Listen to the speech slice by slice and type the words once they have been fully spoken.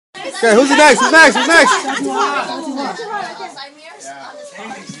Okay, who's next? Who's next? Who's next?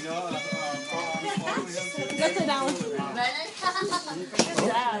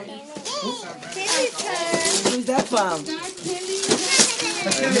 Who's that from?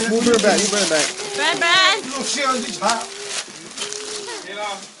 Move her back. Move her back. Brad.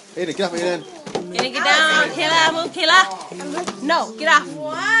 Aiden, get up, Aiden. Get down. Kayla, move, Kayla. No, get off.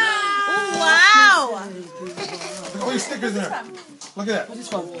 Wow. Wow. Look at all your stickers there. Look at that. Who's this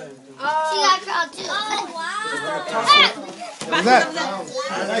from? She got called too. Oh, wow. Who's that?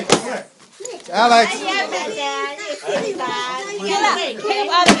 Alex. Kayla, pick up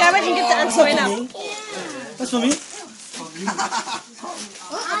all the garbage and get the answer right now. That's for me.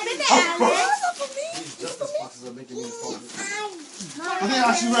 I think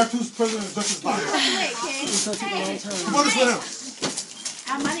I should wrap two presidents just as fine. Come on, this one out.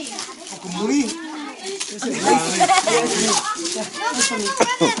 Uncle Mooney.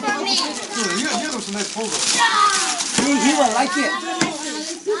 You have some nice polo. He will like it.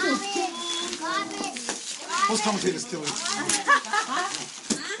 Those commentators killing me.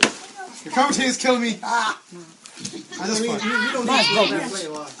 Your commentator's killing me. I just fun. Nice, bro.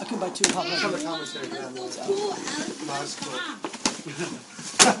 I can buy 2 hot dogs.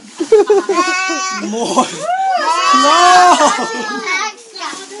 More. No!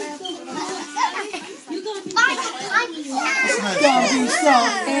 Don't be so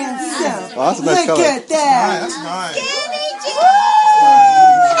handsome. Oh, that's a nice Look color. at that. That's nice.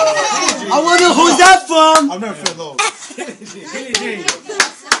 I wonder who's that from? I've never felt those.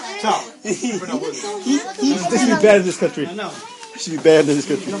 Ciao. This should be banned in this country. I know. Should be banned in this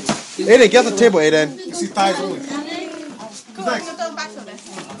country. Aiden, get off the table, Aiden. You see thighs only. Who's next?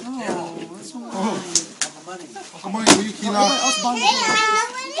 Come on, will you keep out?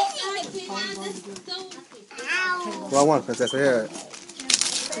 Well, I want princess right here.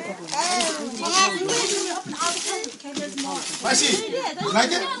 Rashi, you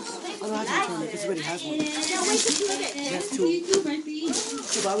like it? I don't have to return it. This already has one. That's 2.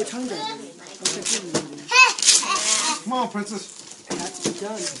 So I returned it. Come on, princess. That's to be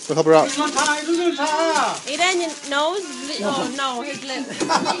done. So help her out. Aiden, your nose. Oh no, his lip.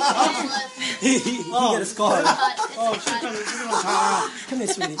 He got a scar. Come here,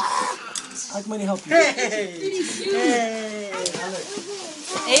 sweetie. How can I help you?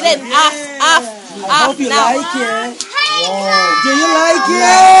 Aiden, off. I hope you now. like it. Whoa. Do you like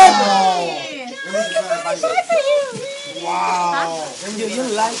it? Wow. Do you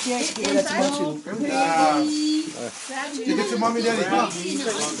like it? Yeah, that's about you. You get your mommy, daddy. Huh?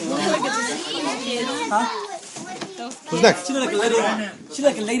 Who's next? She look like a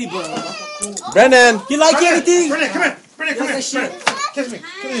ladybird. Brendan. You like anything? Brendan, come here. Brendan, Kiss me.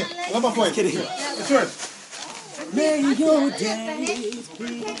 Come here. Love my boy. Kidding. It's yours. May your days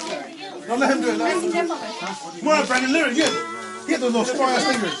be. Don't let him do it. Come on, Brendan. Lyric, get those little strong ass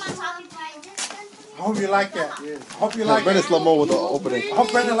fingers. I hope you like that. I hope you like Brendan it. slow mo with the opening. I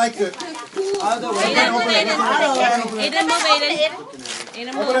hope Brendan likes it. Aiden, move, Aiden. Aiden, move, Aiden.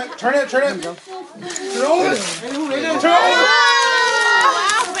 Aiden, move. Open it. Turn it. Turn it over. Turn it over.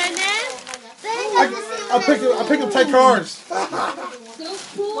 Wow, Brendan. I'll pick up tight cards.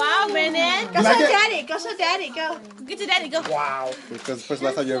 Wow, Brendan. You like it? Daddy. Go show Daddy. Go get your daddy. Go. Wow. Because the first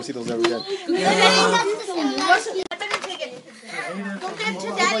last time you ever see those ever again. Go get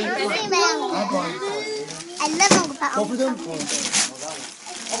your daddy. Go get your daddy. I love Uncle Pat. Both of them? I'm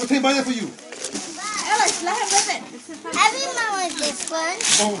going to take mine for you. Ellis, let him rip it. I remember this one.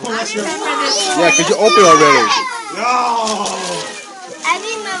 That's yours. Yeah, because you opened already. Yo. I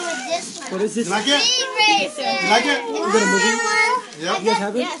remember this one. What is this? You like it? Speed Racer. You like it? You got a movie? Yep. You guys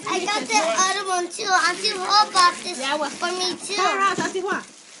have it? I got the other one too. Auntie Ho bought this for me too.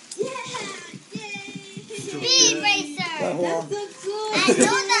 Speed Racer. I know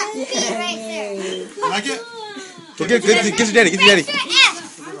that Speed Racer. You like it? Get your daddy. Get your daddy. Racer X.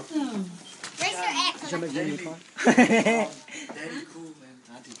 Racer X. Should I make Daddy a car?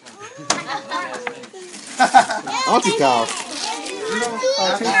 Auntie cow.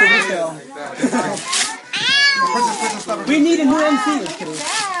 Change the retail. We need a new MC. Just kidding.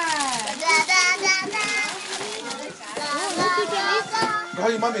 Hug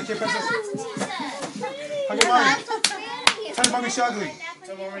your mommy, okay, princess? Hug your mommy. Tell your mommy she's ugly.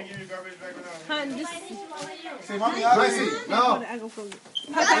 Say, mommy, ugly. No.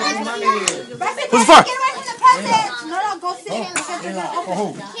 Who's the fuck?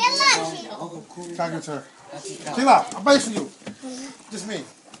 Oh, can't get her. Kayla, I'll buy it for you. Just me.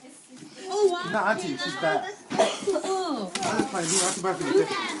 Oh, wow. Not auntie, she's bad. I'm just playing. You have to buy for you.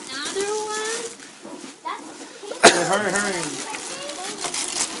 Another one? Hurry.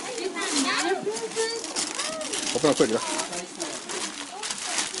 Open up quick. Yeah?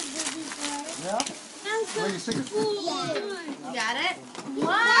 Make it stick it. Got it? Oh!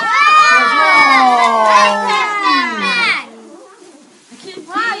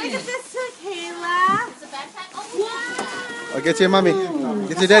 Wow, look at this, Kayla. It's a backpack. Oh, get to your mommy.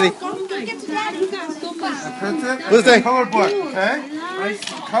 Get to your daddy. Go get to daddy. What's that? Color book, okay?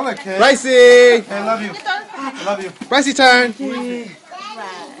 Color, kid. Ricey. Hey, I love you. I love you. Ricey turn. From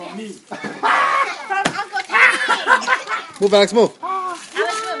Uncle Tony. Move, Alex, move. Alex,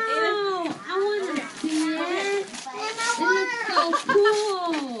 move. I want to see it. It looks so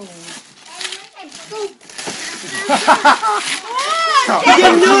cool.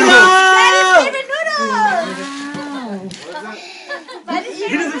 Chicken noodles! Favorite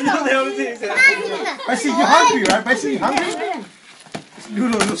I see you hungry, right? I see you hungry.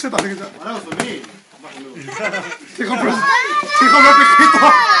 Noodle, no sit down. That was for me. Take home replicate.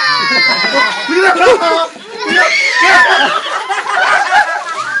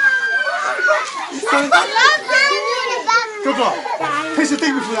 Good job. Taste the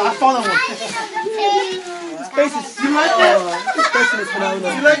thing before I found that one. Spaces. You like it? Spaces is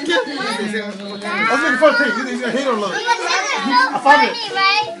phenomenal. You like it? I was looking for a taste. He's gonna hate it a little. I found it.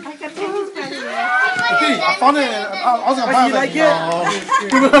 Okay, I found it. I was gonna buy it. You like it?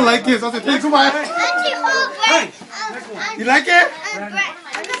 No. You don't like it. So I said, hey, come on. You like it?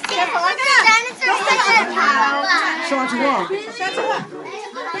 Show what you want.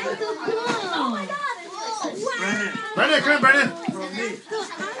 Brandon, come here, Brandon.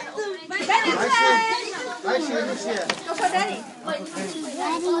 Go for daddy.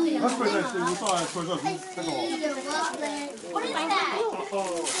 Let's put that. We saw it towards us.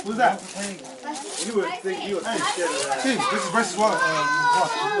 Who's that? You would think you would think scared of that. See, this is Bryce's wallet.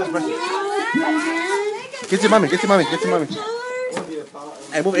 That's Bryce's. Get your mommy. Get your mommy. Get your mommy.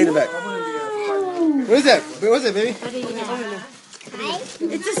 Hey, move Aiden back. What is that? What is it, baby?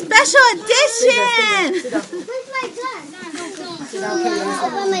 It's a special edition. Where's my gun?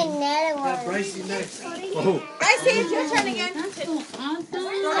 Open my nether one. Brycey next. Bryce, it's your turn again.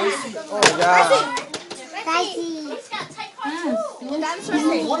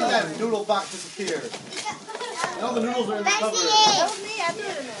 What did that noodle box disappear? All the noodles are in the cupboard.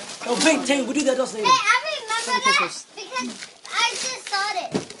 Oh, wait, Tay, we do that also. Hey, I remember that because I just saw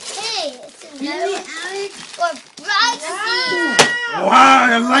it. Hey, it's another Alex or Bryce. Wow,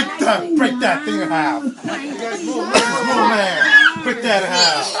 I like that. Break that thing in half. Small man. Break that in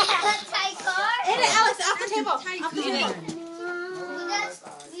half. Alex, off the table. Off the table.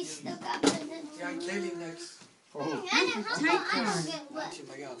 We still got the Lily next.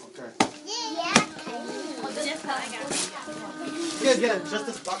 Yeah, just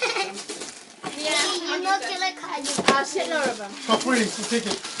this box. I'll shit no of them. So pretty, so take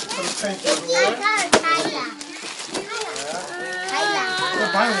it. For the tank.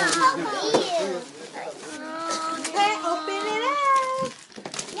 We're buying one of Okay, open it up.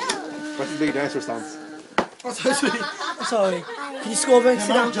 What's the big dinosaur sounds? Oh, sorry. Can you score over? these.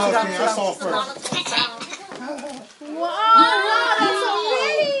 Sit down, My sit down, job, sit I down. saw first. Wow, that's so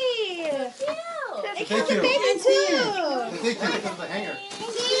pretty. It comes with baby too. Thank you. It comes with a hanger.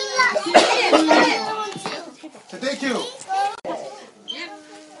 Thank you.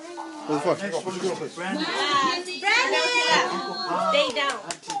 What's the fuck? What you doing, please? Brandon. Stay down.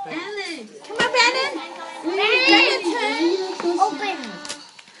 Alex. Come on, Brandon. Open.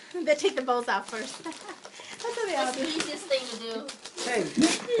 They take the bowls out first. That's what they all do. Easiest thing to do. Hey,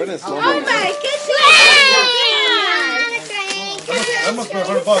 Brandon's slow Oh mo. my goodness. That must be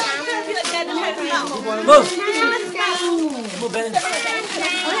 $100. move. Move, Ben.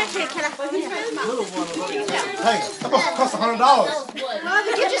 Hey, that must cost $100. Oh,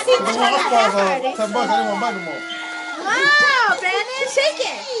 did you see The which one one I I bought have was already? $10. I didn't want to buy no more. Wow, Brandon, shake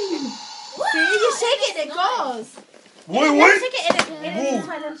it. See, you shake it, it goes. Wait. Shake it, it's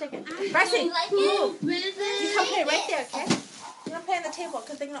fine, don't shake it. Bryce, move. You come play right there, okay? You're gonna play on the table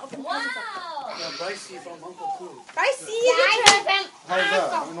because they're gonna open the presents up. Brycey from Uncle Cool. Bryce, your turn. How's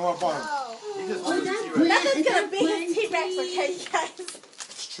that? You know what I bought him. Nothing's gonna beat his T-Rex, okay, you guys?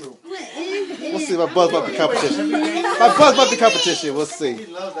 It's true. We'll see my buzz about the competition. My buzz about the competition. We'll see. He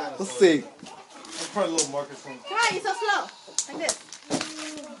loves that. We'll see. That's probably a little market for him. Come on, you're so slow. Like this.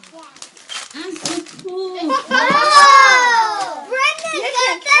 I'm so cool. Brendan You got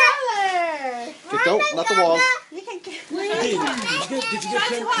can that. color. Okay, don't, not the walls. You can color. Hey, did you get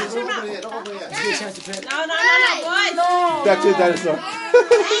Try to watch, Don't turn open around. it yet. Don't open it yet. a chance to pick? No, boy. No. Back to the dinosaur. Hey,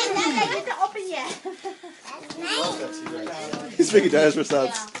 that ain't to open yet. He's making dinosaur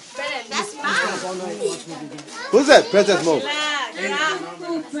sounds. Brennan, that's mine. Who's that? Princess Mo. Get out.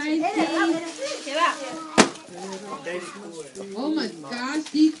 Cool, Brycey. Get out. Oh my gosh,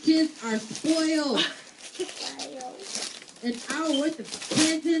 these kids are spoiled. An hour worth of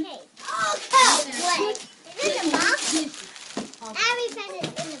presents. Oh, wait. Is it a box? Abby found it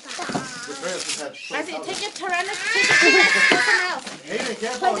in the box. Bryce, take your Tyrannosaurus. Take your T-Rex. Go somewhere else.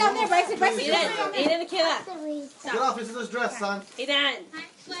 Put down there, Bryce. Bryce, Aiden, Kayla. Get off into this dress, son. Aiden.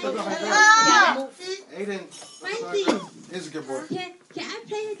 Oh. Aiden. He's a good boy. Can I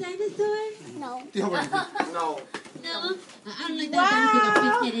play the dinosaur? No. No. No. I don't like that dinosaur that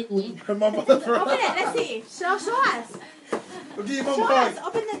big head anyway. Her mom was the Open it. Let's see. Show us. Okay, Show mom, us.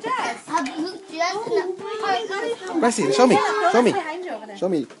 Open the dress. A blue dress and a Bryce, show me. Show me. Behind you over there. Show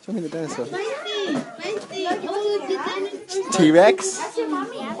me the dinosaur. Feisty. Oh, the dinosaur. T-Rex. That's your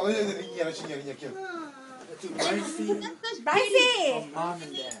mommy. Oh, Bryce. Mom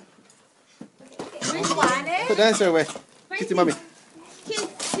and dad. You want it? Put the dinosaur away. Kiss your mommy. Kiss.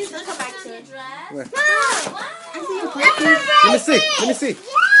 Come back to it. Where? I see your face. Let me see. Let me see.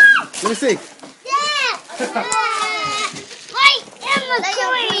 Let me see. Wait, Emma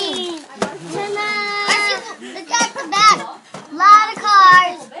Queen. Look at the back. Lot of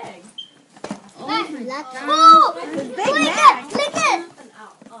cars. Oh my God. Oh, Big look Mac. at.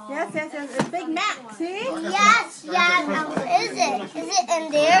 Yes. It's Big Mac. See? Yes. Now, is it in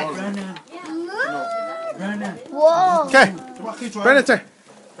there? Whoa. Okay. Brandon, turn.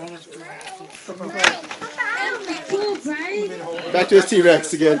 Cool, right? Back to his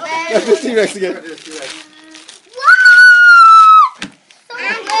T-Rex again. Back to his T-Rex again. Wow! So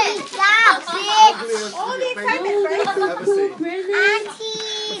good job, bitch. Oh, the excitement, Bryce. Cool, Brandon.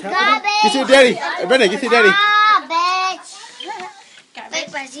 Auntie, garbage. Get to your daddy. Brandon, get to your daddy. Garbage. Wait,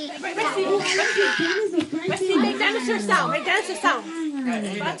 Brycey. Bryce, make dinosaur sound. Make dinosaur sound.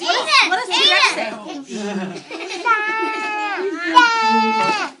 What does T-Rex say?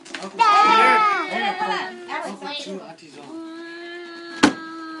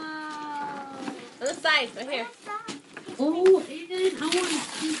 Other side, right here. Oh, Aiden, I want to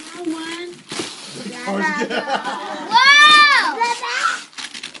see that one. Wow!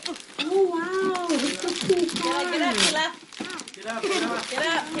 Oh, wow. It's a cool car. Get up, Kayla. Get up. Get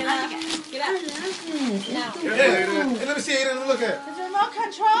up, Kayla. Get I up. love it. Now. Hey, let me see. Aiden, look at it. There's remote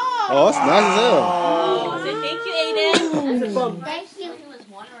control. Oh, it's nice as hell. Oh, say thank you, Aiden. Thank you.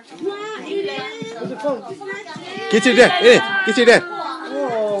 Wow, Aiden. Get to your dad. Aiden, get to your dad. Oh,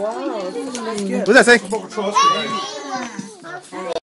 wow. What's that say? Remote control.